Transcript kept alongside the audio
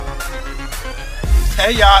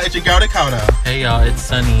Hey y'all, it's your girl Dakota. Hey y'all, it's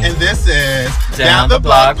Sunny. And this is Down the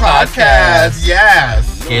Block Podcast.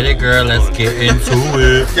 Yes. Get it, girl. Let's get into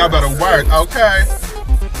it. Y'all better work, okay?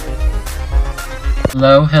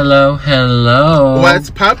 Hello. What's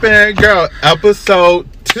poppin', girl? Episode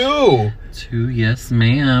 2. Yes,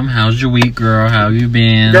 ma'am. How's your week, girl? How you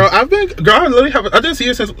been? Girl, I didn't see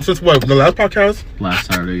you since what, the last podcast? Last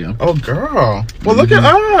Saturday, yeah. Oh, girl. Well, look at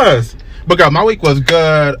us. But girl, my week was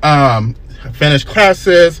good. Finished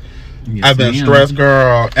classes. Yes, I've been ma'am. stressed,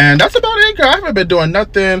 girl. And that's about it, girl. I haven't been doing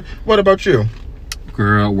nothing. What about you?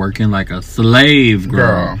 Girl, working like a slave,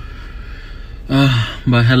 girl.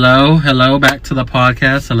 But hello, back to the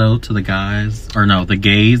podcast. Hello to the guys, or no, the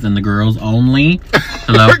gays and the girls only.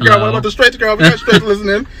 Hello. Girl, what about the straights, girl? We got straights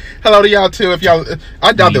listening. Hello to y'all too. If y'all,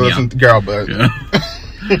 I doubt they listen to girl, but yeah.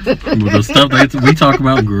 But the stuff we talk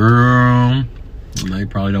about, girl, they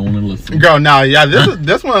probably don't want to listen. Girl, now, yeah,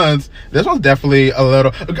 this one's definitely a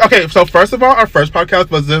little. Okay, so first of all, our first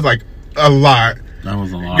podcast was just like a lot. That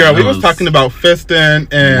was a lot. Girl, we was talking about fisting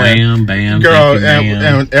and wham, bam, girl,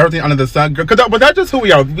 and everything under the sun. But that's just who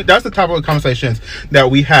we are. That's the type of conversations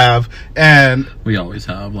that we have, and we always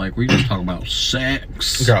have. Like, we just talk about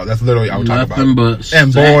sex. Girl, that's literally all we talk about. Nothing but sex.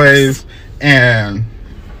 And boys, and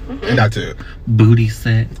that's it. Booty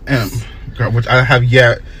sex. And girl, which I have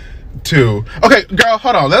yet to. Okay, girl,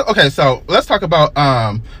 hold on. So let's talk about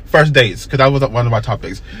first dates, because that was one of our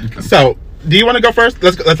topics. Okay. So, do you want to go first?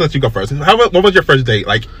 Let's let you go first. What was your first date,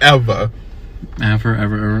 like, ever?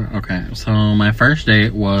 Ever. Okay, so my first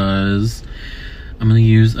date was, I'm gonna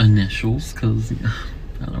use initials because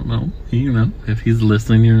I don't know, if he's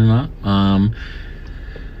listening or not.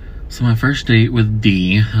 So my first date with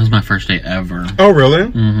D. That was my first date ever. Oh, really?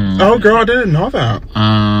 Mm-hmm. Oh, girl, I didn't know that.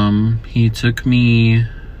 He took me.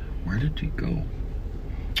 Where did he go?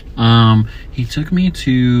 He took me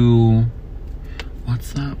to.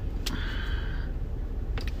 What's that?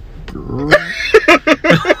 Girl,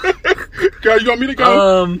 you want me to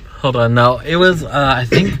go? Hold on. No, it was. I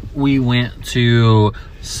think we went to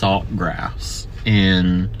Saltgrass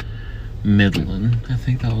in Midland. I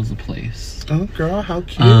think that was the place. Oh, girl, how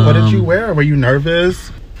cute! What did you wear? Were you nervous?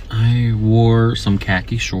 I wore some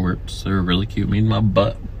khaki shorts. They were really cute. Made my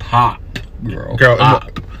butt pop, girl.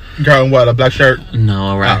 Pop. Girl, and what? A black shirt?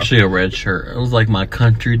 No, actually a red shirt. It was like my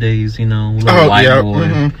country days, little white boy.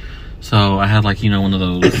 Mm-hmm. So I had like one of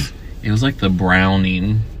those. It was like the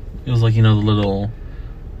Browning. It was like the little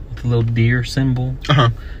deer symbol.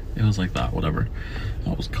 It was like that, whatever.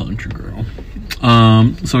 That was country girl.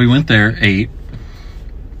 So we went there, ate.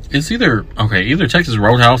 It's either Texas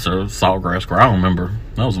Roadhouse or Saltgrass Girl. I don't remember.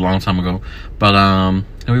 That was a long time ago. But and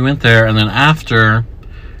we went there, and then after,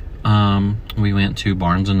 we went to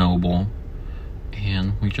Barnes and Noble,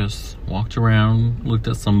 and we just walked around, looked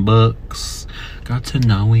at some books, got to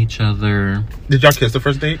know each other. Did y'all kiss the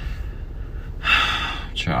first date?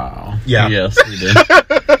 Child. Yeah. Yes, we did.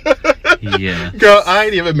 Yes. Girl, I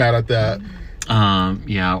ain't even mad at that.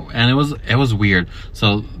 Yeah, and it was weird.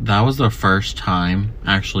 So that was the first time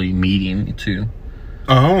actually meeting me too.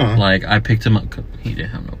 Oh. Like, I picked him up. He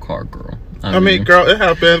didn't have no car, girl. I mean, girl, it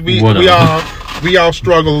happens. We all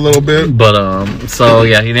struggle a little bit. But so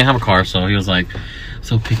yeah, he didn't have a car, so he was like,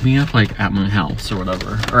 so pick me up like at my house or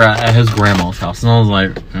whatever, or at his grandma's house. And I was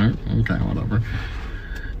like, okay, whatever.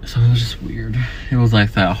 So it was just weird. It was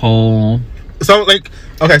like that whole. So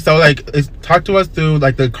talk to us through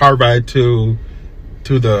like the car ride to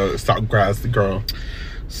the Saltgrass Girl.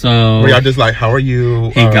 So were y'all just like, how are you?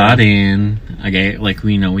 He got in.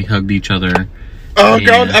 We hugged each other. Oh,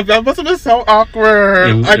 girl, that must have been so awkward.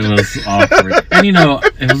 It was awkward. And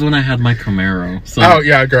it was when I had my Camaro. So, oh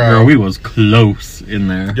yeah, girl, we was close in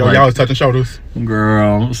there. Yo, y'all was touching shoulders.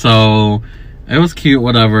 Girl, so it was cute,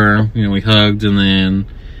 whatever. We hugged, and then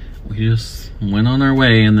we just went on our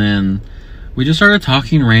way, and then we just started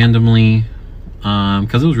talking randomly.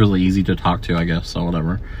 Because it was really easy to talk to, I guess, so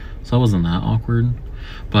whatever. So it wasn't that awkward.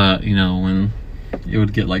 But, when it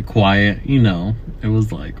would get like quiet, it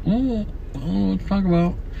was like, oh, let's talk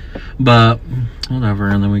about. But whatever.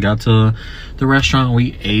 And then we got to the restaurant,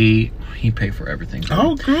 we ate. He paid for everything.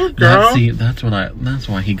 Oh, good girl. That's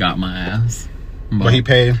why he got my ass. But he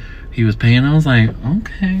paid. He was paying. I was like,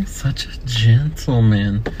 okay, such a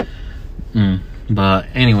gentleman. But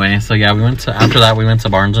anyway, so yeah, after that we went to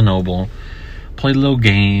Barnes and Noble, played little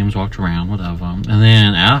games, walked around, whatever. And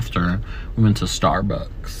then after, we went to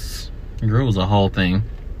Starbucks. Girl, it was a whole thing.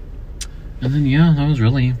 And then yeah, that was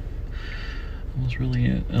really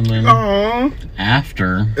it. And then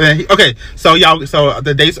after, okay, so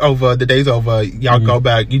the date's over. Y'all go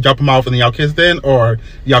back. You drop them off and then y'all kiss then, or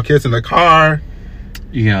y'all kiss in the car?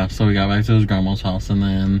 Yeah, so we got back to his grandma's house, and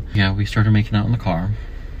then, yeah, we started making out in the car.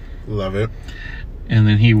 Love it. And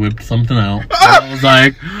then he whipped something out. I was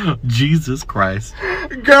like, Jesus Christ.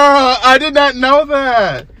 Girl, I did not know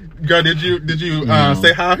that. Girl, did you No.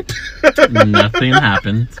 say hi? Nothing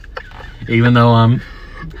happened. Even though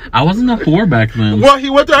I wasn't a whore back then. Well, he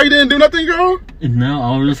went there, he didn't do nothing, girl? No,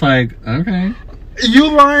 I was just like, okay.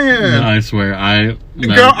 You lying. No, I swear, I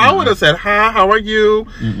would have said, hi, how are you?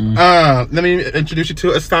 Let me introduce you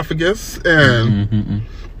to esophagus. And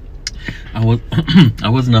I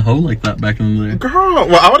wasn't a hoe like that back in the day. Girl,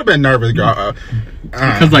 well, I would have been nervous, girl.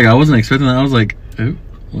 Because, like, I wasn't expecting that. I was like, oh, okay.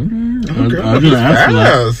 Oh, girl, I was gonna ask for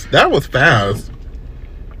that. That was fast.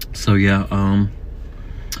 So, yeah,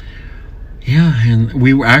 yeah, and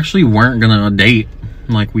we weren't gonna date.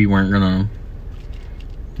 Like, we weren't gonna,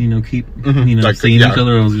 keep, like, seeing each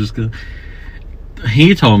other. I was just gonna.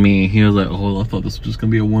 He told me, he was like, oh, I thought this was just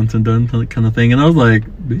gonna be a once and done kind of thing. And I was like,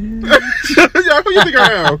 bitch. Yeah, who you think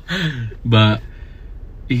I am? But,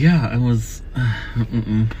 yeah, it was,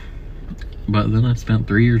 but then I spent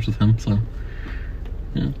 3 years with him, so,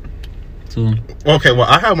 yeah. So. Okay, well,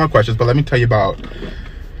 I have more questions, but let me tell you about.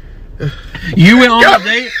 You went on a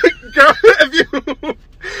date? Girl,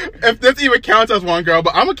 if this even counts as one, girl,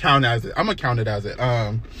 but I'm gonna count it as it.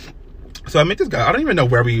 So I met this guy. I don't even know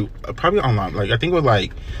where we. Probably online. Like I think it was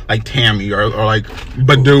like Tammy or like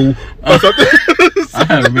Badoo or something. I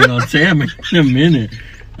haven't been on Tammy in a minute.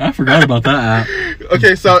 I forgot about that app.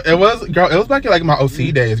 Okay, so it was back in like my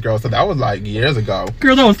OC days, girl. So that was like years ago.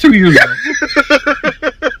 Girl, that was 2 years ago.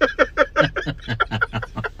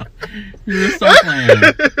 You're so playing.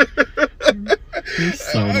 You're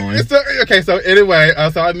so annoying. So anyway,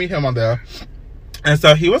 so I meet him on there. And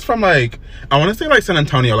so he was from like, I want to say like San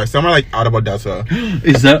Antonio, like somewhere like out of Odessa.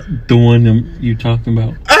 Is that the one you talking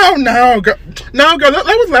about? Oh no, girl. No, girl, that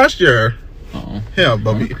was last year. Oh. Yeah,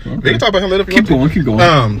 but we can talk about him later. Keep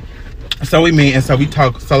going. So we meet and so we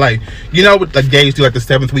talk. So like, with the days do like the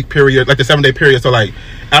 7-week period, like the 7-day period. So like,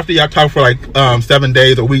 after y'all talk for like 7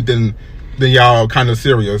 days a week, then y'all kind of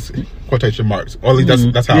serious, quotation marks. Or at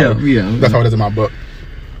least that's how that's how it is in my book.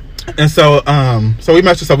 And so we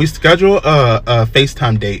met. So we scheduled a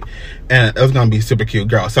FaceTime date, and it was gonna be super cute,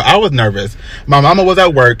 girl. So I was nervous. My mama was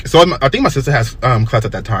at work, so I think my sister has class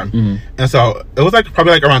at that time, and so it was like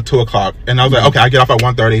probably like around 2:00, and I was like, okay, I get off at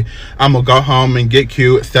 1:30. I'm gonna go home and get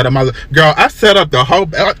cute, set up my girl. I set up the whole.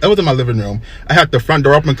 It was in my living room. I had the front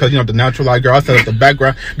door open because the natural light, girl. I set up the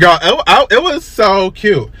background, girl. It was so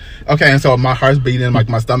cute. Okay, and so my heart's beating, like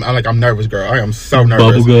my stomach. I'm nervous, girl. I am so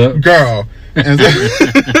nervous, girl. And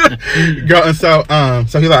so,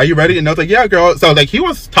 so he's like, are you ready? And I was like, yeah, girl. So like he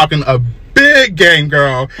was talking a big game,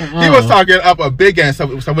 girl. He was talking up a big game. So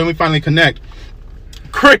when we finally connect,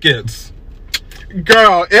 crickets,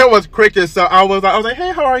 girl, it was crickets. So I was like,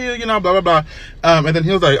 hey, how are you? Blah blah blah. And then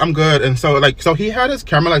he was like, I'm good. And so so he had his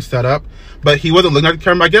camera like set up, but he wasn't looking at the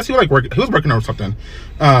camera. I guess he was like he was working on something.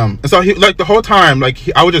 And so he like the whole time like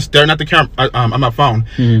I was just staring at the camera on my phone,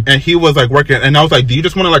 and he was like working. And I was like, do you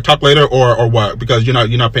just want to like talk later or what? Because you're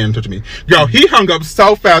not paying attention to me, girl. He hung up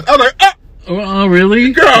so fast. I was like, oh. Oh,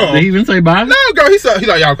 really? Girl. Did he even say bye? No, girl. He's like,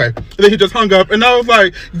 yeah, okay. And then he just hung up, and I was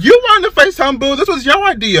like, you wanted to FaceTime, boo? This was your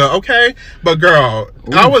idea, okay? But girl,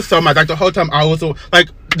 I was so mad. Like the whole time, I was so, like,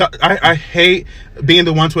 I hate being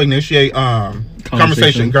the one to initiate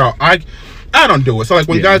conversation, girl. I don't do it. So like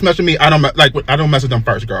when guys message me, I don't message them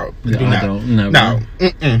first, girl. Yeah, do not. I don't. Never. No.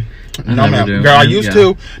 No, ma'am. Do. Girl, I used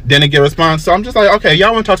to, didn't get a response. So I'm just like, okay,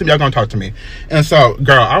 y'all want to talk to me, y'all gonna talk to me. And so,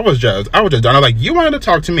 girl, I was just done. I was like, you wanted to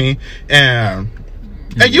talk to me, and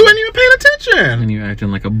you ain't even paying attention. And you acting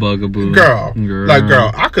like a bugaboo. Girl. Like,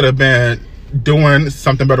 girl, I could have been doing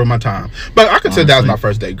something better with my time. But I consider that was my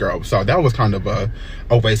first date, girl. So that was kind of a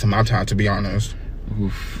waste of my time, to be honest.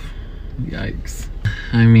 Oof. Yikes.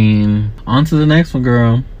 I mean, on to the next one,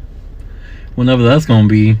 girl. Whenever that's gonna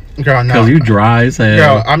be. Girl, no. Because you dry as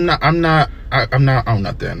hell. Girl, I'm not on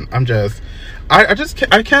nothing. I'm just,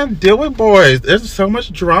 I can't deal with boys. There's so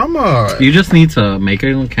much drama. You just need to make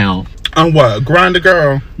it count. On what? Grind a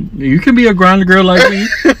girl. You can be a grinder girl like me.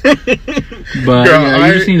 But girl,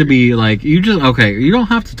 you just need to be like, you don't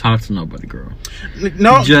have to talk to nobody, girl.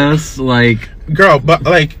 No. Just like. Girl, but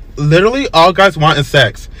like, literally all guys want is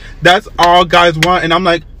sex. That's all guys want. And I'm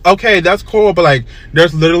like, okay, that's cool, but like,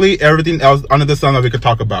 there's literally everything else under the sun that we could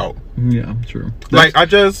talk about. Yeah, true. Like, I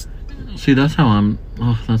just... See, that's how I'm...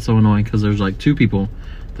 Oh, that's so annoying, because there's like 2 people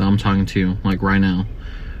that I'm talking to, like right now.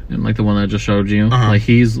 And like the one I just showed you, like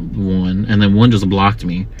he's one, and then one just blocked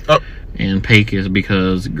me. Oh. And Pecos,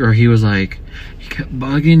 because girl, he was like, he kept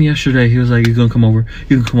bugging yesterday. He was like, you gonna come over?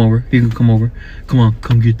 You can come over. You can come over. Come on,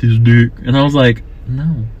 come get this dick. And I was like,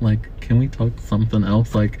 no, like, can we talk something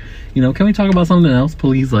else? Like, you know, can we talk about something else,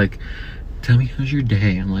 please? Like, tell me, how's your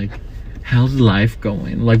day? And like, how's life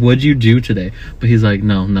going? Like, what'd you do today? But he's like,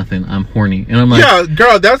 no, nothing. I'm horny. And I'm like, yeah,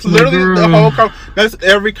 girl, that's literally the whole. That's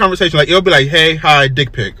every conversation. Like, it'll be like, hey, hi,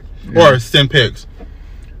 dick pic, or send pics.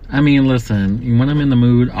 I mean, listen, when I'm in the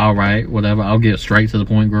mood, all right, whatever. I'll get straight to the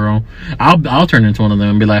point, girl. I'll turn into one of them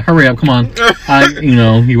and be like, hurry up, come on.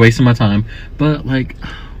 You wasting my time. But like,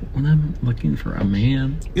 when I'm looking for a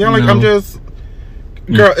man, I'm just,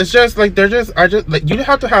 girl. It's just like like you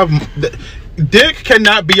have to have. Dick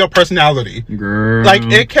cannot be your personality, girl. Like,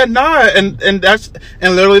 it cannot, and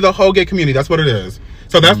literally the whole gay community. That's what it is.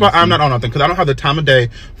 So that's why I'm not on nothing, because I don't have the time of day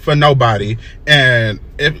for nobody. And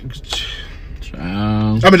I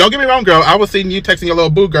mean, don't get me wrong, girl. I was seeing you texting your little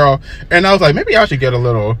boo girl, and I was like, maybe I should get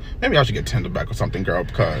Tinder back or something, girl.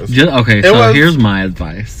 Because here's my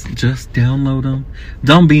advice: just download them.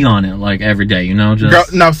 Don't be on it like every day. You know, just girl,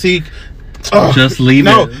 now see, just leave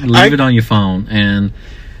it on your phone, and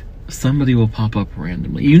somebody will pop up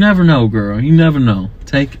randomly. You never know, girl. You never know.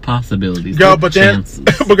 Take possibilities, girl. But chances.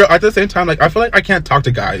 But girl, at the same time, like, I feel like I can't talk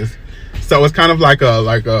to guys, so it's kind of like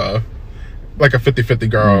a 50-50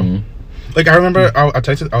 girl. Mm-hmm. Like, I remember I was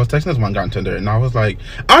texting this one guy on Tinder, and I was like,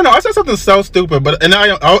 I don't know, I said something so stupid, and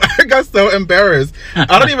I got so embarrassed.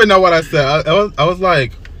 I don't even know what I said. I was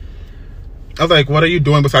like, what are you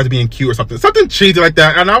doing besides being cute or something cheesy like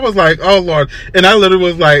that? And I was like, oh Lord, and I literally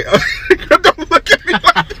was like, don't look at me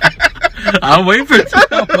like that. I'm waiting.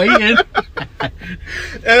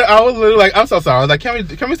 And I was literally like, I'm so sorry. I was like,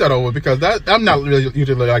 can we start over, because I'm not really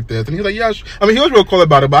usually like this. And he's like, yeah. I mean, he was real cool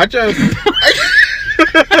about it, but I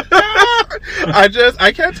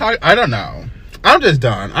can't talk. I don't know. I'm just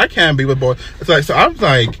done. I can't be with boys. So I'm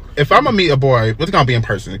like, if I'm gonna meet a boy, it's gonna be in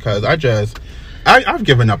person, because I've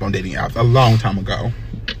given up on dating apps a long time ago.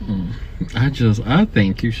 I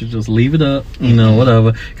think you should just leave it up,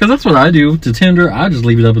 whatever. Because that's what I do to Tinder. I just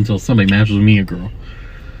leave it up until somebody matches with me, a girl.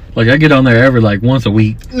 Like, I get on there every once a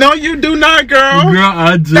week. No, you do not, girl. Girl,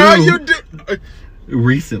 I do. No, you do.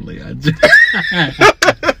 Recently, I do.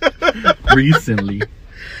 Recently.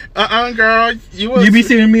 Girl, you be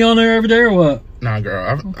seeing me on there every day or what? Nah,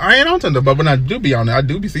 girl, I ain't on Tinder, but when I do be on there, I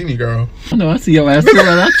do be seeing you, girl. I know, I see your ass too, and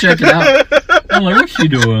I check it out. I'm like, what's she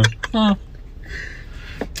doing? Huh?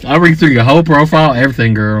 I read through your whole profile,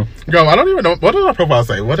 everything, girl. Girl, I don't even know, what does our profile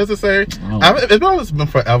say? What does it say? It's been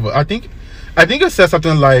forever. I think it says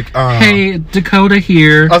something like, hey, Dakota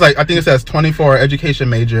here. I think it says 24, education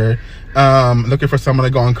major, looking for someone to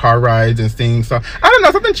go on car rides and sing. So I don't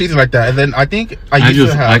know, something cheesy like that. And then I think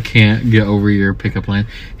I can't get over your pickup line.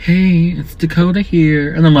 Hey, it's Dakota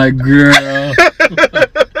here. And I'm like, girl.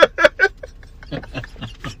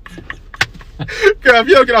 Girl, if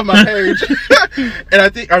you don't get off my page. And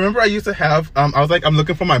I remember I used to have, I was like, I'm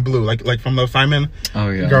looking for my blue, like from the Simon. Oh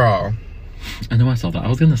yeah. Girl. I know I saw that. I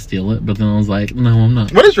was gonna steal it, but then I was like, no, I'm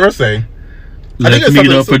not. What does yours say? Let's meet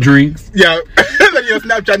up for drinks. Yeah. Your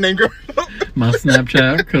Snapchat name, girl. My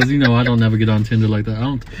Snapchat, because I don't never get on Tinder like that.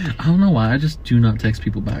 I don't know why. I just do not text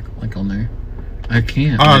people back like on there. I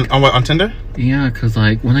can't. On what? On Tinder? Yeah, because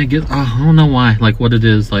when I get, I don't know why. Like, what it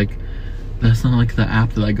is, that's not like the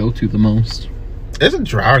app that I go to the most. It's a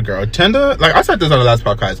dry, girl. Tinder, like I said this on the last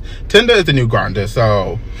podcast, Tinder is the new Grindr,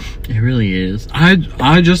 so it really is.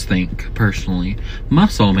 I just think personally, my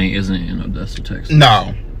soulmate isn't in Odessa, Texas.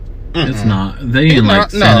 No, it's not. They in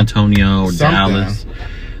San Antonio or Dallas.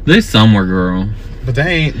 They somewhere, girl. But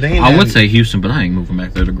they ain't. I would say Houston, but I ain't moving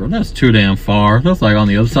back there to girl. That's too damn far. That's like on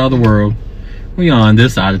the other side of the world. We on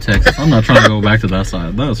this side of Texas. I'm not trying to go back to that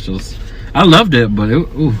side. That's just. I loved it, but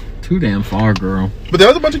too damn far, girl. But there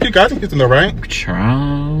was a bunch of cute guys in Houston, though, right?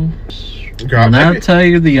 Child. Girl, when I tell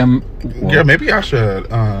you girl, maybe I should.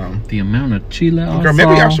 The amount of chile. Girl,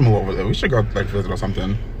 maybe I should move over there. We should go visit or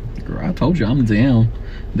something. Girl, I told you I'm down.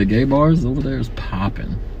 The gay bars over there is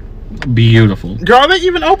popping. Beautiful. Girl, are they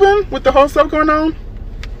even open with the whole stuff going on?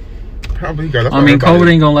 Probably, girl. I mean, COVID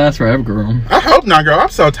ain't gonna last forever, girl. I hope not, girl. I'm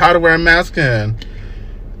so tired of wearing masks. I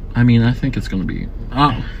mean, I think it's gonna be.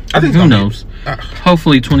 I think who knows?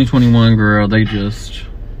 Hopefully, 2021, girl. They just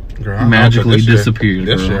magically disappeared.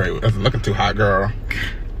 This year was looking too hot, girl.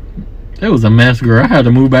 It was a mess, girl. I had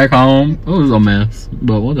to move back home. It was a mess,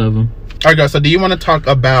 but whatever. Alright, guys, so do you want to talk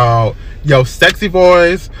about your sexy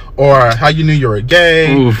voice, or how you knew you were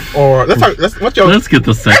gay? Oof. Or let's get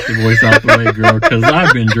the sexy voice out the way, girl, because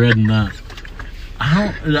I've been dreading that.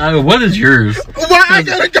 What is yours? Why I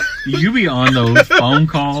gotta go? You be on those phone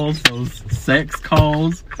calls, those sex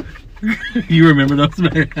calls. You remember those?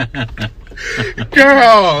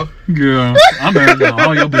 Girl, I'm airing out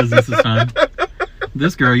all your business this time.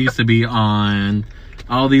 This girl used to be on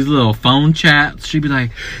all these little phone chats. She'd be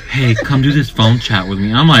like, hey, come do this phone chat with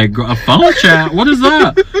me. I'm like, a phone chat? What is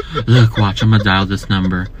that? Look, watch, I'm gonna dial this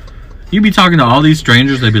number. You'd be talking to all these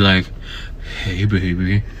strangers. They'd be like, hey,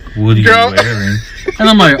 baby, what are you wearing? And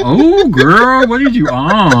I'm like, oh, girl, what did you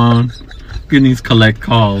on? Getting these collect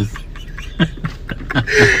calls.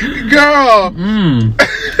 Girl.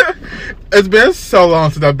 It's been so long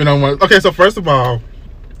since I've been on one. Okay, so first of all,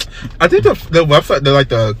 I think the website,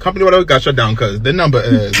 the company, whatever, got shut down because the number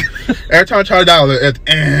is, every time I try to dial it,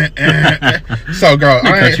 it's So, girl,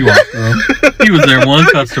 I cut you off, girl. He was there, one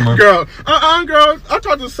customer. Girl, girl, I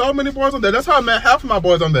talked to so many boys on there. That's how I met half of my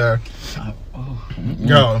boys on there.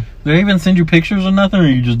 Girl. They even send you pictures or nothing, or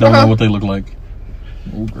you just don't know what they look like?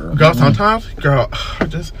 Oh, girl. Girl, sometimes, girl,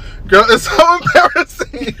 it's so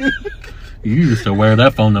embarrassing. You used to wear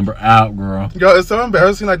that phone number out, girl. Girl, it's so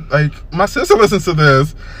embarrassing. Like my sister listens to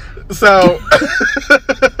this. So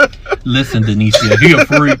listen, Denicia, he a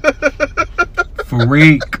freak.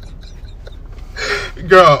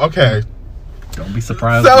 Girl, okay. Don't be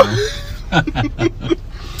surprised. So,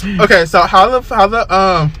 okay, so how it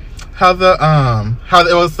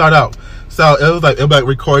will start out. So it was like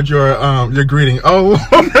record your greeting. Oh,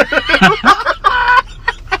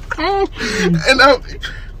 and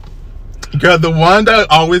girl, the one that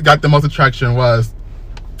always got the most attraction was.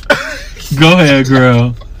 Go ahead,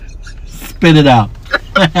 girl. Spit it out.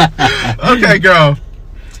 Okay, girl.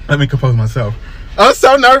 Let me compose myself. I was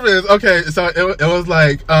so nervous. Okay, so it was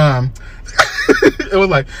like it was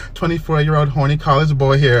like 24-year-old horny college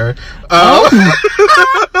boy here. I'm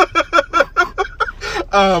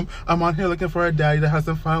on here looking for a daddy that has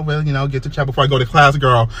some fun with, get to chat before I go to class,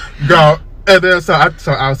 girl. And then so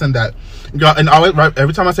I was in that, girl, and always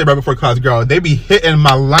every time I say right before class, girl, they be hitting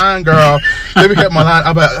my line, girl. They be hitting my line.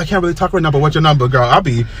 I'm like, I can't really talk right now, but what's your number, girl? I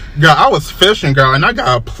was fishing, girl, and I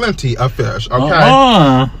got plenty of fish.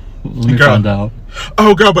 Okay. Let me find out.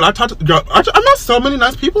 Oh, girl, but I met so many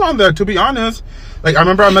nice people on there, to be honest. Like, I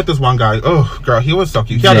remember I met this one guy. Oh, girl, he was so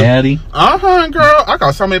cute. Daddy? Girl. I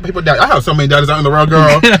got so many people daddy. I have so many daddies out in the world,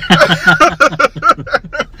 girl.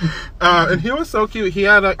 And he was so cute. He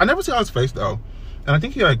had I never saw his face, though. And I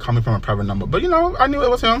think he had called me from a private number. But, I knew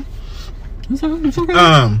it was him. It's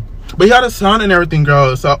okay. But he had a son and everything,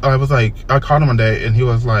 girl. So I called him one day, and he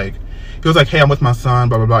was like, hey, I'm with my son,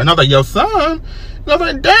 blah, blah, blah. And I was like, yo, son? And I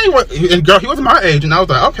was like, dang, what? And girl, he was my age. And I was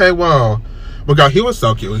like, okay, well. But girl, he was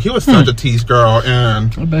so cute. He was such a tease, girl.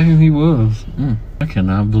 And I bet he was. I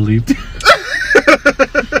cannot believe that.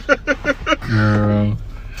 Girl.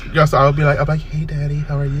 Girl, so I'll be like, hey, daddy,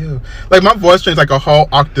 how are you? Like, my voice changed like a whole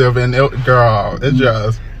octave, and girl, it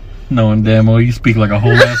just. Knowing damn well you speak like a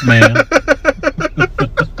whole ass man.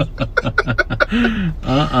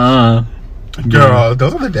 Girl,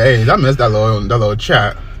 those are the days. I miss that little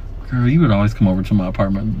chat. Girl, you would always come over to my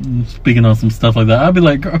apartment speaking on some stuff like that. I'd be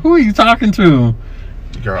like, girl, who are you talking to?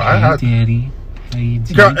 Girl, Daddy.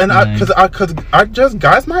 Girl, and because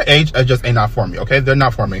guys my age just ain't not for me, okay? They're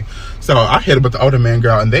not for me. So I hit it with the older men,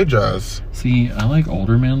 girl, and they just. See, I like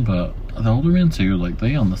older men, but the older men too, like,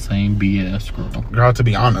 they on the same BS, girl. Girl, to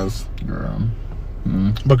be honest. Girl.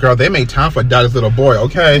 But girl, they made time for daddy's little boy,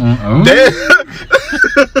 okay?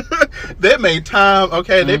 They made time,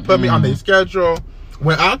 okay? They put me on their schedule.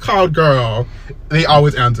 When I called, girl, they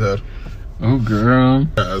always answered. Oh, girl.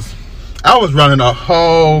 Yes. I was running a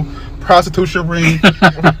whole prostitution ring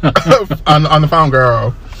on the phone,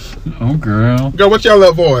 girl. Oh, girl. Girl, what's your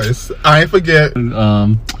little voice? I ain't forget.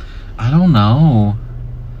 I don't know.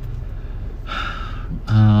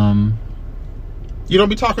 You don't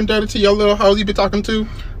be talking dirty to your little hoes you be talking to?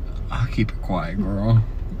 I'll keep it quiet, girl.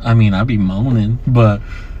 I mean, I be moaning, but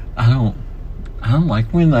I don't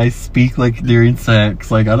like when I speak like during sex.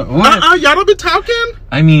 Like, I don't. Y'all don't be talking?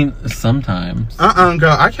 I mean, sometimes.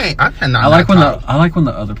 Girl, I cannot. I like when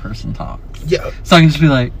the other person talks. Yeah. So I can just be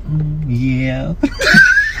like, yeah.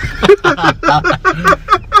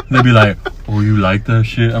 They'd be like, oh, you like that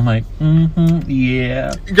shit? I'm like,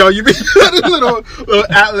 yeah. Girl, you be little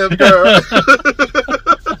ad-lib, girl.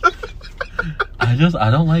 I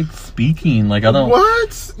don't like speaking. Like, I don't.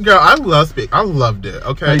 What? Girl, I love speaking. I loved it.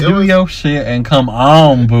 Okay. Like, do your shit and come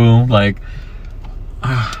on, boo. Like,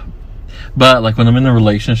 but like when I'm in a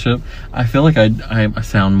relationship, I feel like I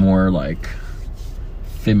sound more like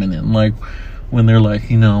feminine. Like when they're like,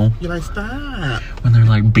 you're like, stop. When they're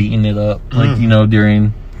like beating it up, like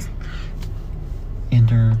during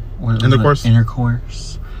intercourse.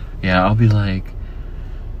 Yeah, I'll be like.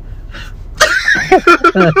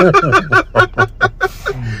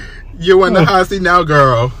 You in the hot seat now,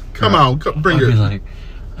 girl. Come on, bring it.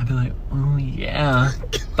 I'd be like, oh yeah,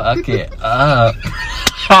 fuck it up.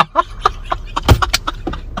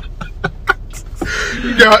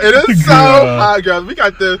 Girl, it is so hot, girl. We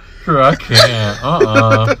got this. Girl, I can't.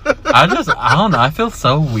 I don't know. I feel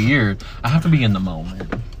so weird. I have to be in the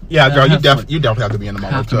moment. Yeah, girl, you definitely have to be in the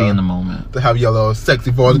moment. Have to be in the moment. To have your little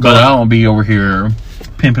sexy voice going. But I don't be over here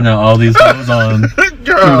pimping out all these hoes on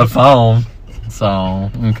through the phone.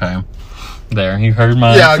 So, okay. There, you heard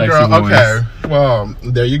my sexy voice. Okay. Well,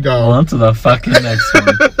 there you go. On to the fucking next one.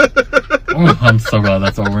 Ooh, I'm so glad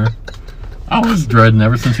that's over. I was dreading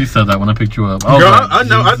ever since you said that when I picked you up. Girl, I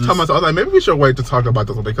know. I told myself, I was like, maybe we should wait to talk about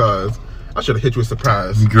this one because I should have hit you with a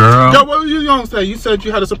surprise. Girl, what was you going to say? You said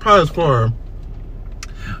you had a surprise for her.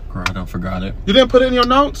 Girl, I don't forgot it. You didn't put it in your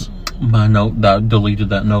notes? My note, that deleted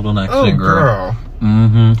that note on accident, girl.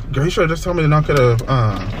 Mm-hmm. Girl, you should have just told me that I could have,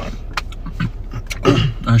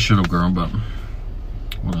 I should have, girl, but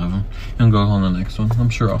whatever. And go on the next one. I'm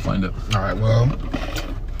sure I'll find it. All right,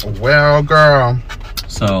 well, girl.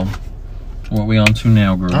 So, what we on to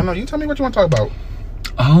now, girl? I don't know. You tell me what you want to talk about.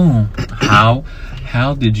 Oh,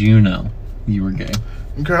 how did you know you were gay?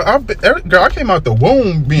 Girl, I came out the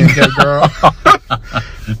womb being gay, girl.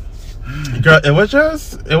 Girl, it was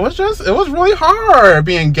really hard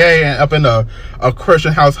being gay and up in a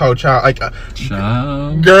Christian household, child. Like,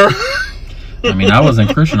 child. Girl. I mean, I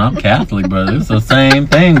wasn't Christian. I'm Catholic, but it's the same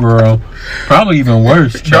thing, girl. Probably even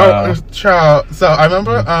worse, child. Child. So I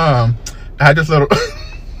remember, I had this little.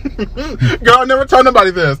 Girl, I never told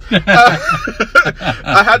nobody this.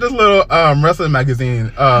 I had this little wrestling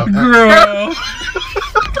magazine. Girl.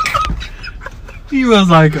 He was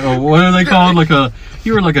like, what are they called?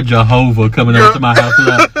 You were like a Jehovah coming over to my house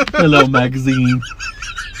with a little magazine.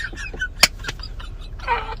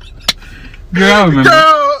 Girl, I remember.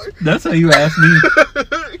 Girl. That's how you asked me.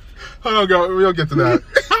 Hold on, girl. We'll get to that.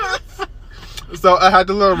 So I had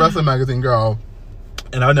the little wrestling magazine, girl.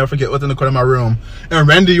 And I'll never forget what's in the corner of my room. And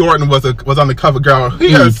Randy Orton was on the cover, girl. He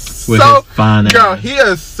is so fine. Girl, he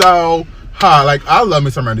is so hot. Like, I love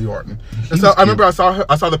me some Randy Orton. And so I remember I saw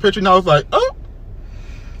the picture and I was like, oh.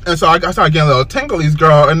 And so I started getting a little tinglies,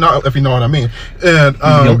 girl, and not, if you know what I mean. And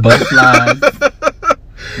your butt flies.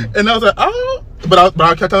 And I was like, oh, but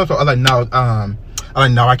I kept telling myself, I was like,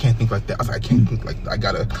 no, I can't think like that. I was like, I can't think like that.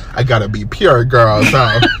 I gotta be pure, girl.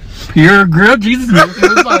 So pure, girl. Jesus, he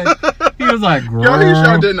was like, girl. Girl, he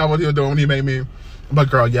sure didn't know what he was doing when he made me. But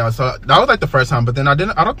girl, yeah. So that was like the first time. But then I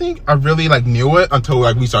don't think I really like knew it until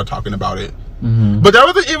like we started talking about it. Mm-hmm. But there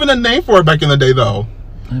wasn't even a name for it back in the day, though.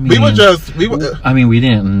 I mean, we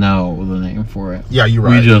didn't know the name for it. Yeah, you're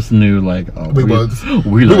right. We just knew like, oh, we was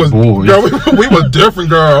boys. Girl, we was different,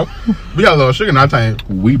 girl. We got a little sugar in our tank.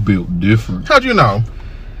 We built different. How'd you know?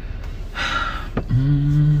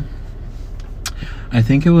 I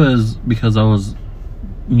think it was because I was,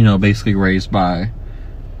 basically raised by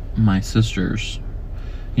my sisters.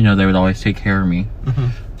 They would always take care of me. Mm-hmm.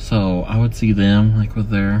 So I would see them like with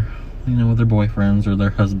their, with their boyfriends or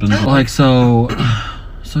their husbands. Like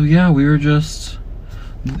So yeah, we were just,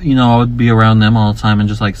 I would be around them all the time and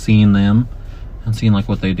just like seeing them and seeing like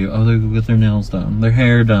what they do. Oh, they get their nails done, their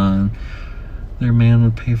hair done. Their man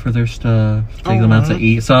would pay for their stuff, take them out to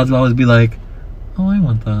eat. So I'd always be like, oh, I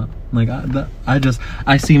want that. Like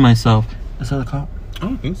I see myself. Is that a cop? I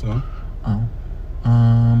don't think so. Oh,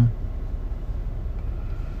 I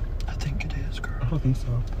think it is, girl. I don't think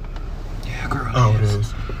so. Yeah, girl. Oh, it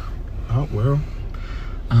is. Oh well.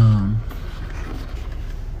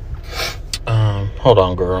 Hold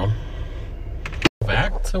on, girl.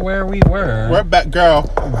 Back to where we were. We're back, girl.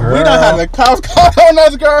 We don't have the cops caught on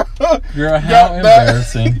us, girl. Girl, how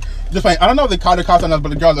embarrassing. Just like, I don't know if they caught the cops on us, but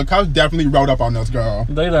the cops definitely rolled up on us, girl.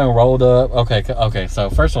 They done rolled up. Okay.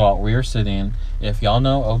 So first of all, we were sitting. If y'all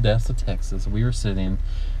know Odessa, Texas, we were sitting,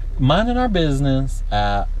 minding our business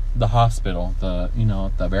at the hospital. At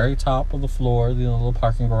the very top of the floor, the little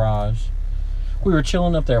parking garage. We were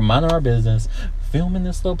chilling up there, minding our business, filming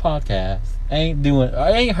this little podcast. Ain't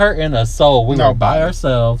hurting a soul. We were by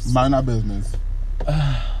ourselves. Mind our business.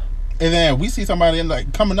 And then we see somebody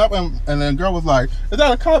coming up and then girl was like, is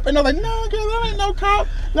that a cop? And they're like, no, girl, that ain't no cop.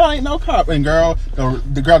 That ain't no cop. And girl,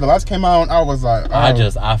 the lights came on. I was like,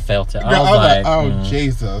 oh. I felt it. Girl, I was like, oh,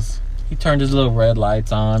 Jesus. He turned his little red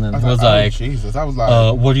lights on and was like, like, oh, Jesus. I was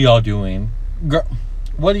like, what are y'all doing? Girl,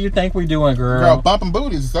 what do you think we're doing, girl? Girl, bumping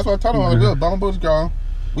booties. That's what I told him. We was bumping booties, girl.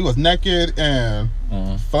 We was naked and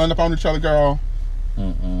falling up on each other, girl.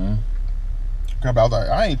 Girl, but I was like,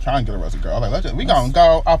 I ain't trying to get arrested, girl. I was like, we gonna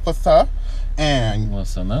go, officer. And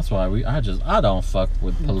listen, that's why I don't fuck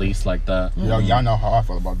with police like that. Y'all know how I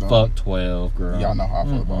feel about them. Fuck 12, girl. Y'all know how I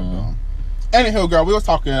feel about them. Anywho, girl, we was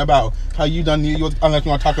talking about how you done unless you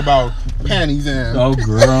want to talk about panties and oh,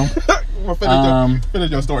 girl. Well,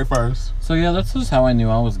 finish your story first. So yeah, that's just how I knew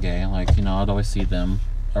I was gay. Like, you know, I'd always see them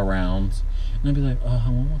around, and I'd be like, I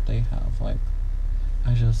want what they have. Like,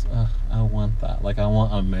 I want that. Like, I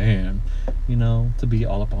want a man, you know, to be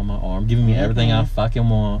all up on my arm, giving me everything I fucking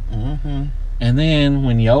want. Mm-hmm. And then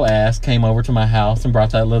when yo ass came over to my house and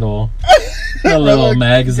brought that little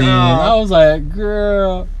magazine, I was like,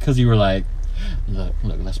 girl, because you were like, look,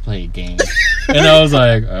 let's play a game. And I was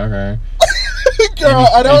like, okay. Girl,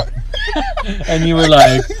 I don't. And you were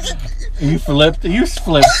like, you flipped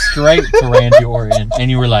straight to Randy Orton,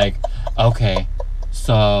 and you were like, okay,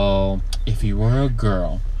 so if you were a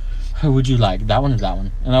girl, who would you like? That one or that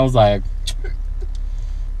one? And I was like,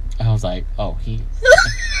 oh,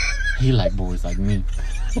 he like boys like me.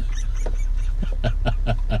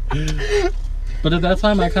 But at that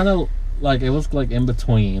time, I kind of like, it was like in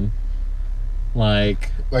between,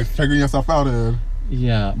 like figuring yourself out in.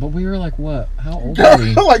 Yeah, but we were like, what? How old were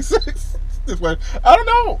we? Like 6. This way. I don't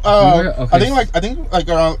know. I think like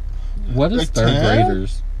around. What is like third 10?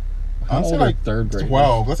 Graders? How old like third graders?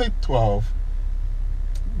 12. Let's say 12.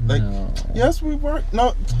 Like, no. Yes, we were.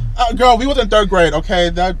 No, girl, we was in third grade. Okay,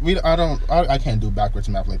 I can't do backwards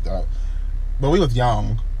math like that. But we was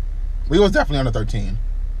young. We was definitely under 13.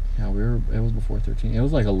 Yeah, it was before 13. It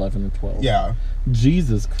was like 11 or 12. Yeah.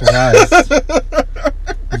 Jesus Christ.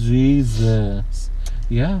 Jesus.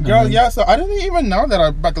 Yeah. Girl, yeah, so I didn't even know that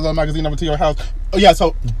I brought the little magazine over to your house. Oh, yeah,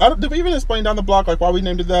 so did we even explain Down the Block, like why we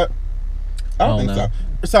named it that? I don't think so.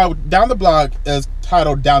 So Down the Block is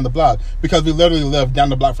titled Down the Block because we literally live down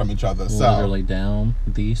the block from each other. So literally down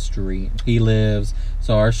the street. He lives,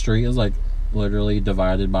 so our street is like literally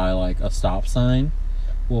divided by like a stop sign.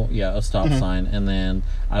 Well, yeah, a stop sign. And then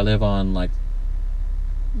I live on like,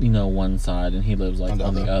 you know, one side, and he lives like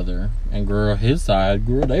on the other. And girl, his side,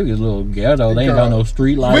 they was a little ghetto. They ain't got no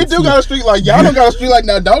street lights. We do got a street light. Y'all don't got a street light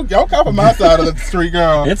now. Don't come from my side of the street,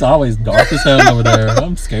 girl. It's always dark as hell over there.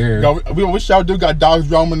 I'm scared. Girl, we wish y'all do got dogs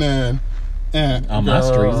roaming in. And on my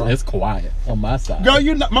street, it's quiet on my side. Girl,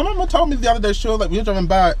 my mama told me the other day, she was like, we were driving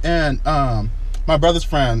by, and my brother's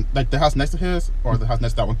friend, like the house next to his, or the house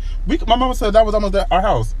next to that one. My mama said that was almost our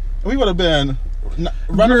house. We would have been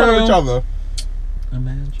right in front of each other.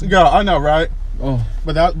 Imagine. Girl, I know, right? Oh.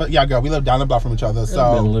 But yeah, girl, we live down the block from each other.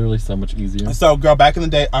 So it's been literally so much easier. So, girl, back in the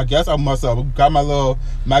day, I guess I must have got my little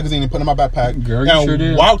magazine and put it in my backpack. Girl, you sure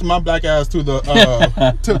did. Walked my black ass to the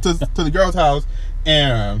to the girl's house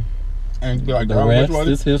and be like, the girl, rest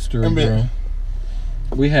is history, girl.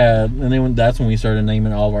 We had, and then that's when we started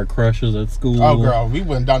naming all of our crushes at school. Oh, girl, we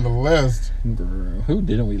went down the list. Girl, who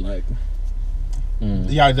didn't we like?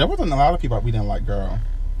 Yeah, there wasn't a lot of people we didn't like, girl.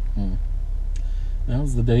 That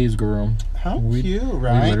was the days, girl. How cute,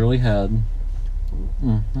 right? We literally had.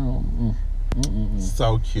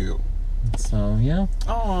 So cute. So yeah.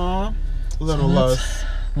 Aww, little lust.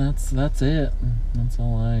 That's it. That's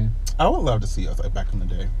all I would love to see us like back in the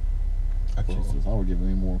day. Jesus, I would give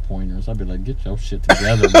me more pointers. I'd be like, get your shit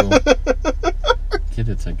together, bro. Get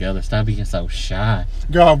it together. Stop being so shy.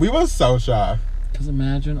 Girl, we were so shy. Because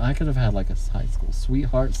imagine, I could have had like a high school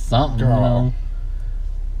sweetheart, something, girl. You know?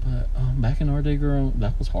 But back in our day, girl,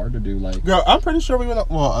 that was hard to do. Like, girl, I'm pretty sure we were,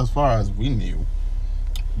 well, as far as we knew,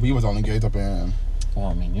 we was only gays up in. Well,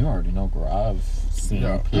 I mean, you already know, girl. I've seen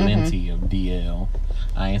plenty of DL.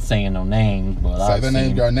 I ain't saying no names, but I've seen...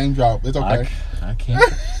 Say the name drop. It's okay. I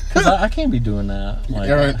can't. Because I can't be doing that. Like,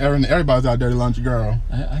 everybody's out dirty lunch, girl.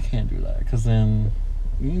 I can't do that. Because then,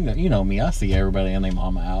 you know me. I see everybody and their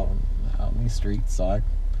mama out in these streets. So I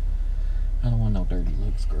don't want no dirty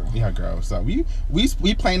looks, girl. Yeah, girl. So we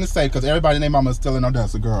playing it safe because everybody and their mama is still in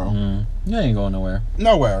Odessa, girl. You ain't going nowhere.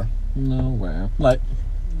 Nowhere. Like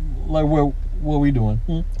what we doing?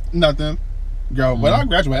 Nothing. Girl, when I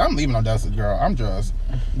graduate, I'm leaving Odessa, girl.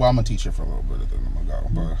 I'm a teacher for a little bit, then I'm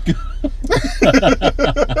gonna go.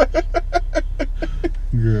 But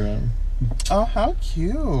girl. Oh, how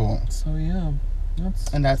cute. So yeah.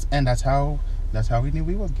 That's how we knew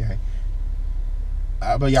we was gay.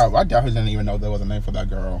 But yeah, I definitely didn't even know there was a name for that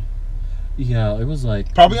girl. Yeah, it was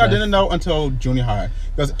like... Probably I didn't know until junior high.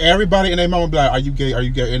 Because everybody and their mom would be like, are you gay? Are you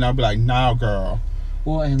gay? And I'd be like, nah, girl.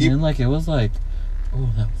 Well, and then like, it was like... Oh,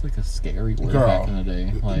 that was like a scary word back in the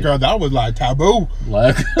day. Like, girl, that was like taboo.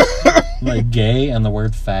 Like, like gay and the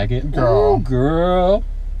word faggot. Girl. Ooh, girl.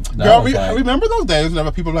 Girl, remember those days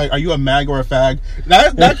whenever people were like, are you a mag or a fag?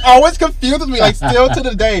 That always confuses me. Like, still to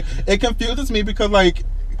the day, it confuses me because like...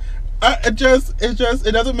 it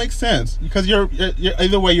doesn't make sense because you're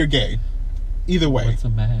either way you're gay, either way. What's a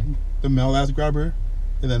mag? The male ass grabber,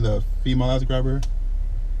 and then the female ass grabber.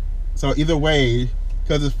 So either way,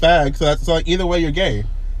 because it's fag, so like either way you're gay.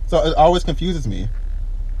 So it always confuses me.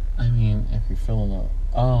 I mean, if you're feeling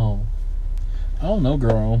I don't know,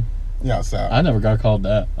 girl. Yeah, so I never got called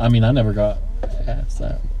that. I mean, I never got asked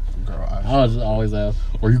that. Girl, I was always asked,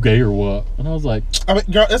 "Are you gay or what?" And I was like, I mean,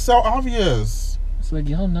 girl, it's so obvious. It's like,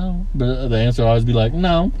 y'all know. But the answer would always be like,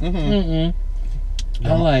 no.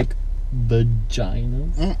 I like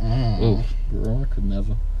vaginas. Oh, girl, I could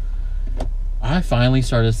never. I finally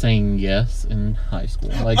started saying yes in high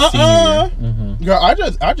school, like senior year. Girl, I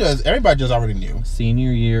just, everybody just already knew.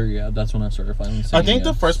 Senior year, yeah, that's when I started finally saying I think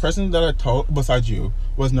yes. the first person that I told, besides you,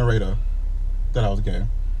 was Narita, that I was gay.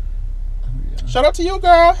 Oh, yeah. Shout out to you,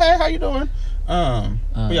 girl. Hey, how you doing? But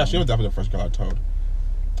yeah, she was definitely the first girl I told.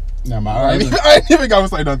 Never mind. I ain't even gonna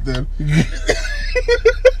say nothing.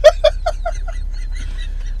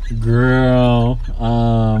 Girl,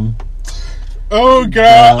 oh,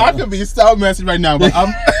 girl, I could be so messy right now, but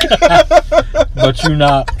I'm. But you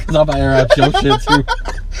not, because I'm about to air out your shit too.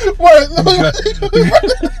 What?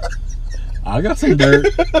 I got some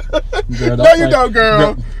dirt. Girl, no, you don't,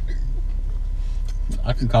 girl.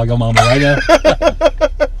 I can call your mama right now.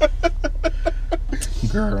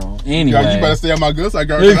 Girl, anyway. Girl, you better stay on my good side,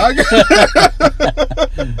 girl.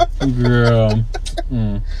 Girl.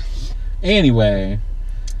 Anyway.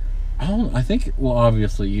 I think, well,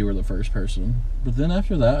 obviously you were the first person. But then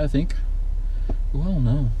after that, I think, well, I don't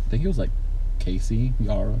know. I think it was like Casey,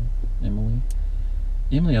 Yara, Emily.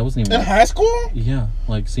 Emily, I wasn't even. In high school? Yeah,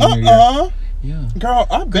 like senior year. Yeah. Girl,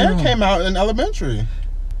 I barely came out in elementary.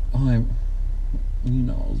 I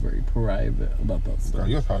was very private about that stuff. Girl,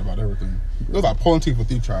 you was proud about everything. It was like pulling teeth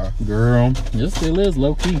with you, child. Girl, it still is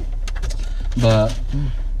low key. But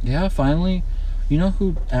yeah, finally, you know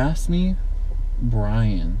who asked me?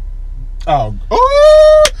 Brian. Oh,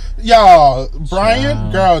 y'all,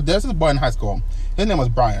 Brian, girl, this is a boy in high school. His name was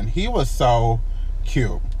Brian. He was so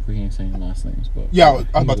cute. We can't say last names, but yeah,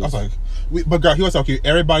 I was like, but girl, he was so cute.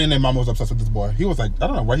 Everybody and their mama was obsessed with this boy. He was like, I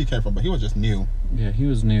don't know where he came from, but he was just new. Yeah, he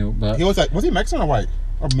was new, but he was like, was he Mexican or white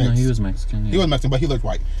or mixed? No, he was Mexican. Yeah. He was Mexican, but he looked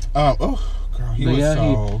white. Girl, he was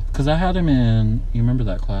so. Because I had him in. You remember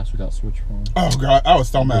that class we got switched from? Oh, girl, I was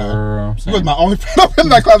so mad. Girl, he was my only friend up in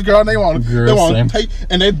that class, girl. And they want to take,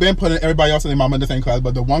 and they've been putting everybody else and their mama in the same class,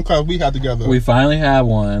 but the one class we had together. We finally had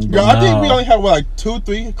one. Girl, I think we only had like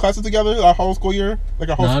 2-3 classes together our whole school year, like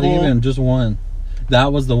our whole Not school. Not even just one.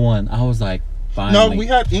 That was the one. I was like, finally. No, we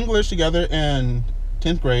had English together in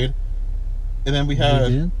 10th grade, and then we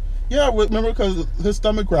had. You did? Yeah, remember because his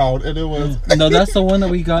stomach growled and it was. No, that's the one that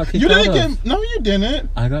we got kicked out of. No, you didn't.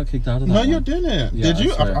 I got kicked out of that. No, one. you didn't. Yeah, did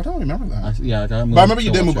you? I don't remember that. I got moved. But I remember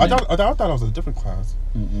you did move. I thought it was a different class.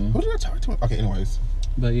 Mm-mm. Who did I talk to? Okay, anyways.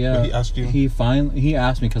 But yeah, but he asked you. He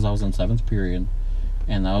asked me because I was in 7th period,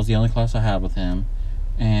 and that was the only class I had with him.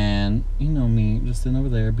 And you know me, just sitting over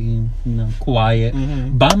there being, quiet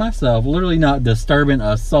by myself, literally not disturbing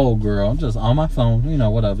a soul, girl. Just on my phone,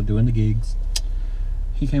 whatever, doing the gigs.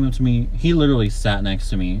 He came up to me. He literally sat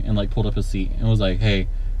next to me and like pulled up his seat and was like, "Hey,"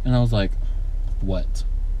 and I was like, "What?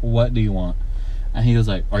 What do you want?" And he was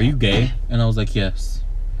like, "Are you gay?" And I was like, "Yes."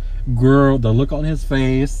 Girl, the look on his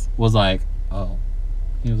face was like, "Oh."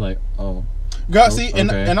 He was like, "Oh." God, see,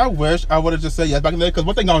 and I wish I would have just said yes back in the day, because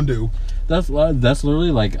what they gonna do? That's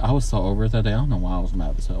literally like, I was so over it that day. I don't know why I was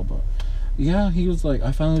mad as hell, but yeah, he was like,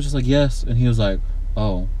 I finally was just like, yes, and he was like,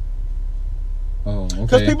 oh, okay.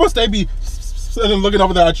 Because people stay be sitting looking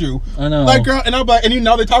over there at you. I know. Like, girl, and I'm like, and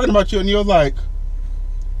they're talking about you, and you're like,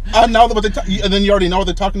 I know what and then you already know what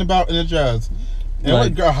they're talking about, and it's just. And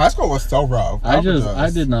like, girl, high school was so rough. I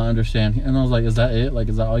did not understand, and I was like, "Is that it? Like,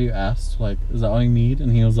 is that all you asked? Like, is that all you need?"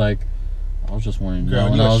 And he was like, "I was just wanting to know."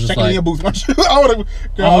 Girl, and I was just like, your boots.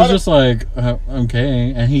 I was just like,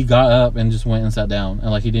 okay. And he got up and just went and sat down,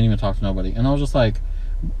 and like he didn't even talk to nobody. And I was just like,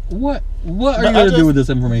 "What are you gonna do with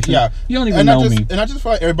this information? Yeah, you don't even know me." And I just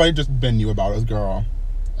feel like everybody just been knew about us, girl.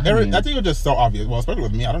 I think it was just so obvious. Well, especially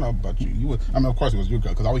with me. I don't know about you. Of course it was you,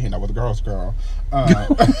 girl, because I was hanging out with the girls, girl.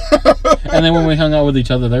 And then when we hung out with each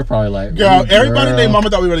other, they're probably like, girl, everybody and their mama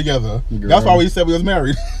thought we were together. Girl. That's why we said we was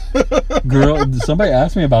married. Girl, somebody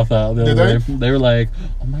asked me about that the other day. They were like,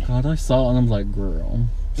 "Oh my god, I saw," and I'm like, "Girl."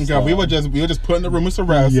 Girl, we were just putting the rumors to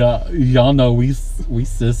rest. Yeah, y'all know we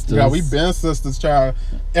sisters. Yeah, we been sisters, child.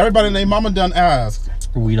 Everybody and their mama done asked.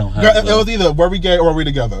 We don't have. Girl, it was either were we gay or were we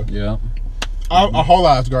together. Yeah. Our whole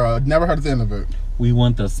lives, girl. Never heard at the end of it. We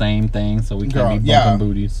want the same thing, so we can't be bumping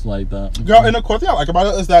booties like that. Girl, and the cool thing I like about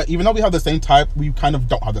it is that even though we have the same type, we kind of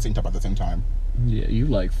don't have the same type at the same time. Yeah, you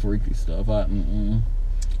like freaky stuff. When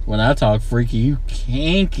I talk freaky, you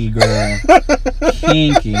kinky, girl.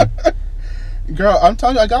 Kinky. Girl, I'm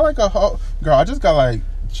telling you, I got like a whole... Girl, I just got like...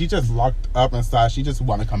 She just locked up inside. She just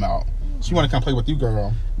want to come out. She want to come play with you,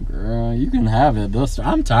 girl. Girl, you can have it.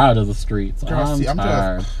 I'm tired of the streets. Girl, I'm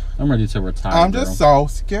tired. I'm ready to retire. I'm just so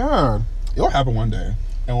scared. It'll happen one day.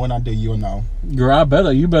 And when I do, you'll know.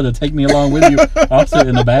 Girl, you better take me along with you. I'll sit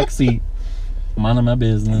in the back seat, minding my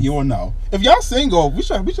business. You will know. If y'all single, we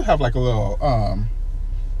should have like a little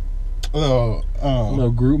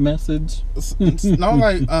group message. No,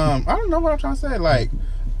 like I don't know what I'm trying to say. Like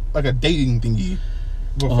a dating thingy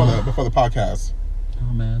before the podcast.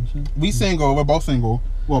 Imagine. We single. We're both single.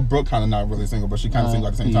 Well, Brooke kind of not really single, but she kind of single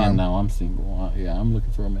at the same time. Yeah, no, I'm single. I'm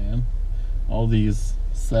looking for a man. All these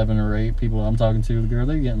 7 or 8 people I'm talking to, girl,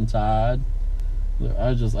 they're getting tired.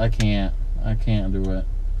 I can't do it.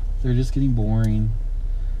 They're just getting boring.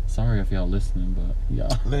 Sorry if y'all listening, but yeah,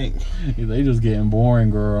 they just getting boring,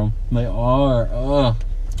 girl. They are.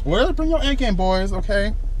 Well, bring your A game, boys.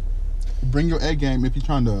 Okay, bring your A game if you're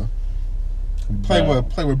trying to play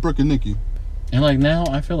with Brooke and Nikki. And like now,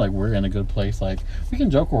 I feel like we're in a good place. Like we can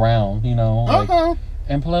joke around, you know. Like,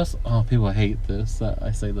 and plus, people hate this.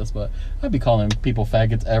 I say this, but I'd be calling people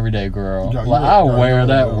faggots every day, girl. Yeah, like I wear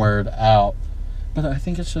that word out. But I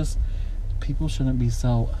think it's just people shouldn't be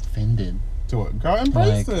so offended. To it, girl,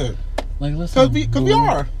 embrace it. Like listen, because we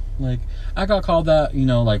are. Like I got called that, you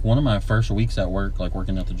know, like one of my first weeks at work, like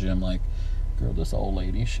working at the gym. Like, girl, this old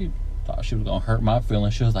lady, she thought she was gonna hurt my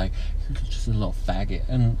feelings. She was like, "You're just a little faggot."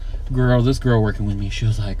 And this girl working with me, she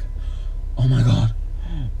was like, oh my god,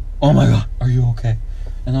 are you okay?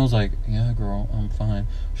 And I was like, yeah, girl, I'm fine.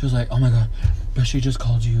 She was like, oh my god, but she just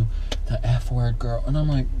called you the F word, girl. And I'm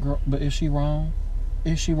like, girl, but is she wrong?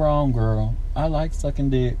 Is she wrong, girl? I like sucking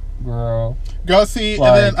dick, girl. Girl, see, like,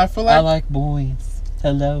 and then I feel like I like boys.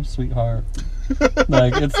 Hello, sweetheart.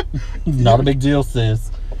 Like it's not a big deal, sis.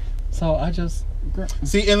 So I just. Girl.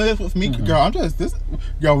 See, and this with me, girl.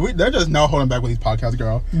 They're just now holding back with these podcasts,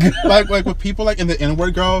 girl. like with people like in the N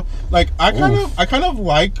word, girl. Like I kind of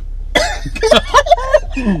like.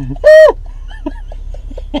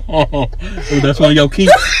 That's one of your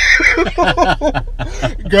kinks.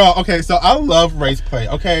 Girl, okay, so I love race play.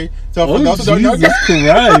 Okay, so for those who don't know,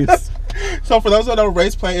 Christ. So for those who don't know,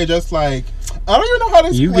 race play is just like I don't even know how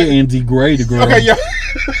to. You getting degraded, girl. Okay, yeah.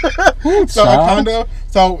 So I kind of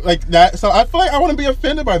like that. So I feel like I wouldn't be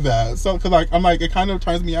offended by that. So because like I'm like it kind of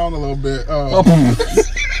turns me on a little bit.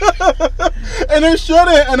 And it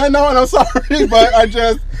shouldn't. And I know, and I'm sorry, but I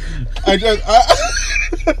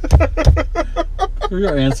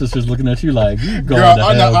your ancestors looking at you like you going girl, to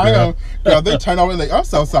hell, I am. Girl, they turn over and like I'm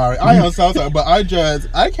so sorry. I am so sorry, but I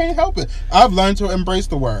can't help it. I've learned to embrace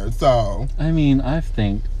the word. So I mean, I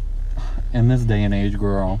think in this day and age,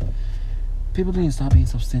 girl, people need to stop being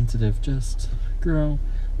so sensitive. Just, girl,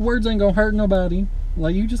 words ain't gonna hurt nobody.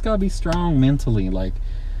 Like you just gotta be strong mentally. Like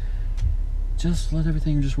just let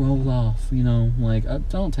everything just roll off. You know, like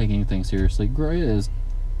don't take anything seriously. Girl, it is.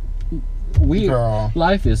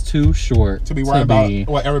 Life is too short to be worried about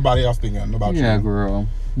what everybody else thinking about you. Yeah, girl.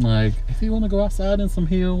 Like, if you want to go outside in some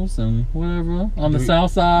heels and whatever on the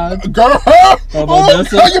south side, girl, you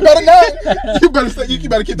better not. You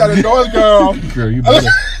better keep that indoors, girl. Girl, you better,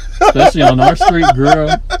 especially on our street,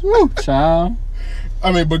 girl. Woo, child.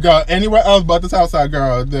 I mean, but girl, anywhere else but the south side,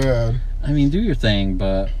 girl, dude. I mean, do your thing,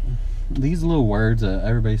 but these little words that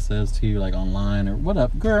everybody says to you, like online or what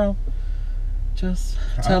up, girl. Just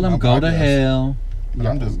tell them go to hell.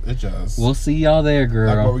 Yeah, we'll see y'all there,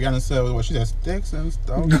 girl. Like what we gotta say was what she said, sticks and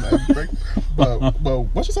stuff. but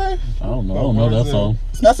what she say? I don't know. I don't know that song.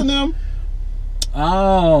 S&M.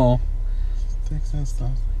 Oh. Sticks and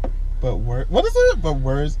stuff. But what is it? But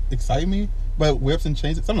words excite me. But whips and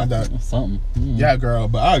chains, something like that. Something. Yeah, girl.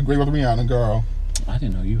 But I agree with Rihanna, girl. I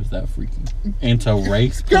didn't know you was that freaky into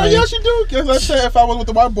race play. Girl, yes, you do. Because I said if I was with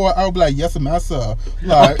the white boy, I would be like, yes, massa.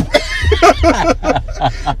 Like,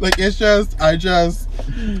 like it's just,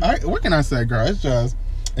 what can I say, girl? It's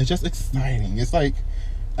just exciting. It's like,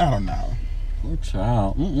 I don't know. Oh,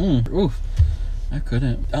 child. Oof. I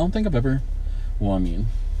couldn't. I don't think I've ever. Well, I mean,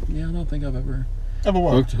 yeah, I don't think I've ever.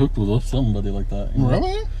 Hooked with somebody like that. You know?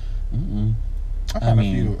 Really?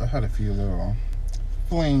 I had a few little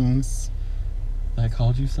flings. I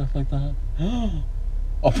called you stuff like that?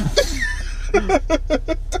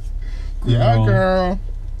 Yeah, girl.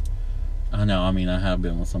 I know. I mean, I have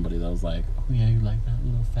been with somebody that was like, "Oh yeah, you like that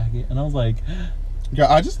little faggot," and I was like, "Girl,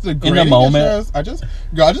 I just agree." In the moment, I just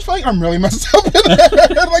feel like I'm really messed up in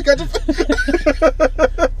that. Like I just,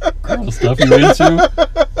 girl, the stuff you into,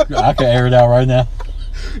 I can air it out right now.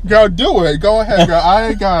 Girl, do it. Go ahead, girl. I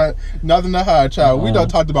ain't got nothing to hide, child. We done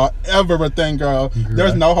talked about everything, girl.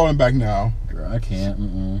 There's no holding back now. Girl, I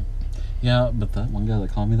can't. Yeah, but that one guy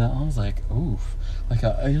that called me that, I was like, oof. Like,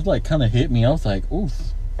 it like kind of hit me. I was like,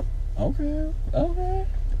 oof. Okay.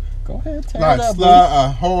 Go ahead, tear like it up,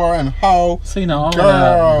 slut, a whore, and hoe. See, now all of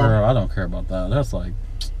that, girl, I don't care about that. That's like,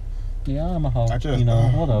 yeah, I'm a hoe.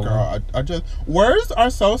 Whatever. Girl, I just words are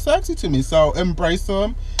so sexy to me. So embrace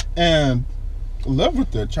them and live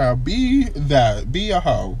with it, child. Be that. Be a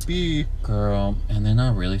hoe. Be girl. And then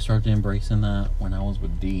I really started embracing that when I was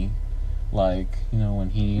with D. Like,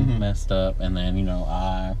 when he messed up, and then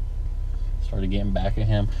I started getting back at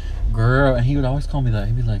him, girl, and he would always call me that.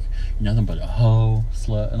 He'd be like, "You're nothing but a hoe,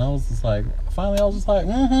 slut," and I was just like, finally, I was just like,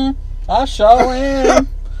 I sure am.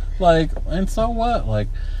 Like, and so what? Like,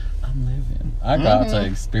 I'm living. I got to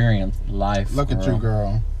experience life. Look at you,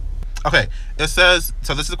 girl. Okay, it says,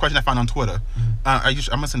 so this is a question I found on Twitter. I'm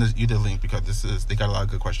gonna send you the link because they got a lot of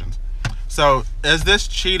good questions. So, is this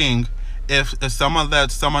cheating if someone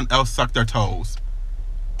lets someone else suck their toes?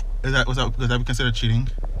 Would that be considered cheating?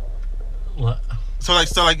 What? So like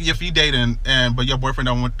if you dating but your boyfriend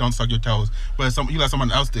don't suck your toes, but you let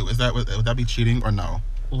someone else do, would that be cheating or no?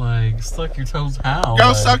 Like, suck your toes how?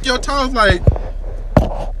 Girl, suck your toes, like.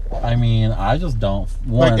 I mean, I just don't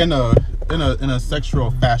like in a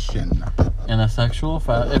sexual fashion. In a sexual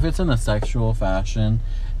if it's in a sexual fashion,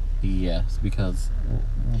 yes, because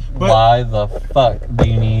why the fuck do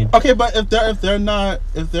you need? Okay, but if they're not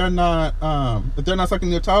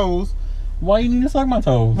sucking your toes. Why you need to suck my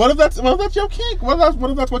toes? What if that's your kink? What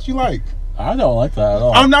if that's what you like? I don't like that at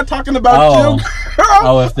all. I'm not talking about you, girl.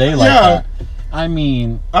 Oh, if they like that. I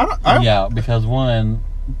mean, yeah, because one,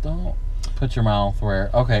 don't put your mouth where,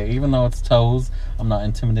 okay, even though it's toes, I'm not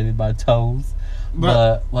intimidated by toes,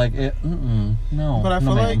 but like it, no. But I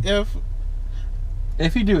feel like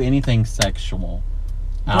if you do anything sexual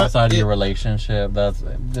outside of your relationship, that's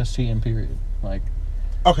just cheating, period. Like,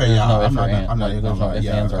 okay, yeah, no I'm not there's no ifs,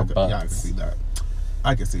 ands, or buts. Yeah,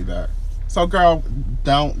 I can see that. So, girl,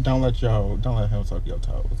 don't let him suck your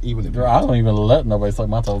toes, even if. Girl, I don't even let nobody suck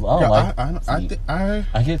my toes. I don't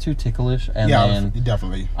I get too ticklish, and then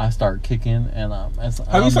definitely I start kicking, and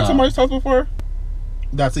have you sucked somebody's toes before?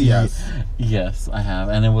 That's a yes. Yes, I have,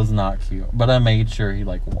 and it was not cute. But I made sure he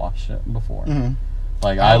like washed it before.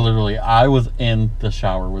 Like I was in the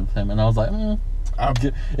shower with him, and I was like,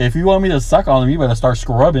 if you want me to suck on him, you better start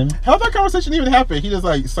scrubbing. How'd that conversation even happen? He just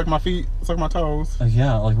like suck my feet, suck my toes.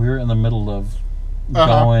 Yeah, like we were in the middle of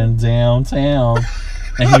going downtown,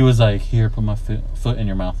 and he was like, "Here, put my foot in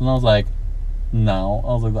your mouth," and I was like, "No,"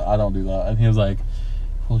 I was like, "I don't do that," and he was like,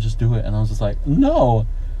 "Well, just do it," and I was just like, "No,"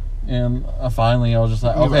 and finally I was just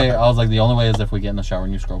like, "Okay," I was like, "The only way is if we get in the shower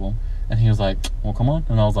and you scrub them," and he was like, "Well, come on,"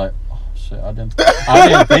 and I was like, I didn't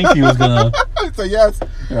think he was gonna say yes.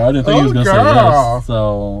 Yeah, I didn't think he was gonna say yes.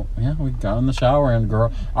 So yeah, we got in the shower, and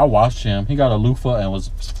girl, I watched him. He got a loofah and was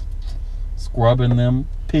scrubbing them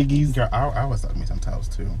piggies. Girl, I would suck me some toes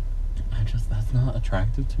too. That's not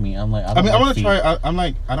attractive to me. I'm like, I want to try. I'm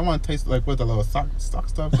like, I don't want to taste like with the little sock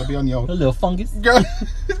stuff that be on your a little fungus. Girl,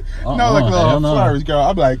 no, like little flowers, girl.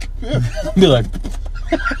 I'm like, be like.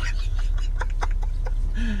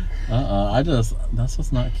 That's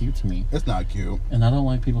just not cute to me. It's not cute. And I don't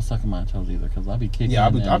like people sucking my toes either, because I'll be kicking. Yeah,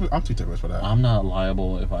 I'm too ticklish for that. I'm not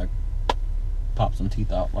liable if I pop some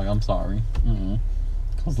teeth out. Like, I'm sorry.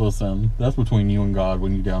 Because listen, that's between you and God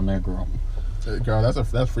when you down there, girl. Girl,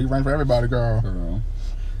 that's free reign for everybody, girl. Girl.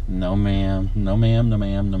 No ma'am. No ma'am, no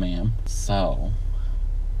ma'am, no ma'am. So,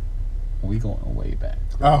 we going way back.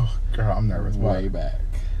 Girl. Oh, girl, I'm nervous. Way back.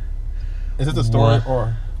 Is this a story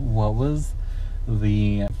or? What was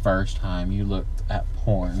the first time you looked at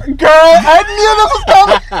porn? Girl, I knew this was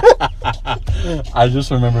coming. I just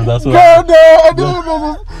remember that's what. Girl, I knew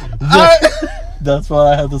this was. That's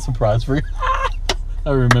why I had the surprise for you. I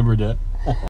remembered it.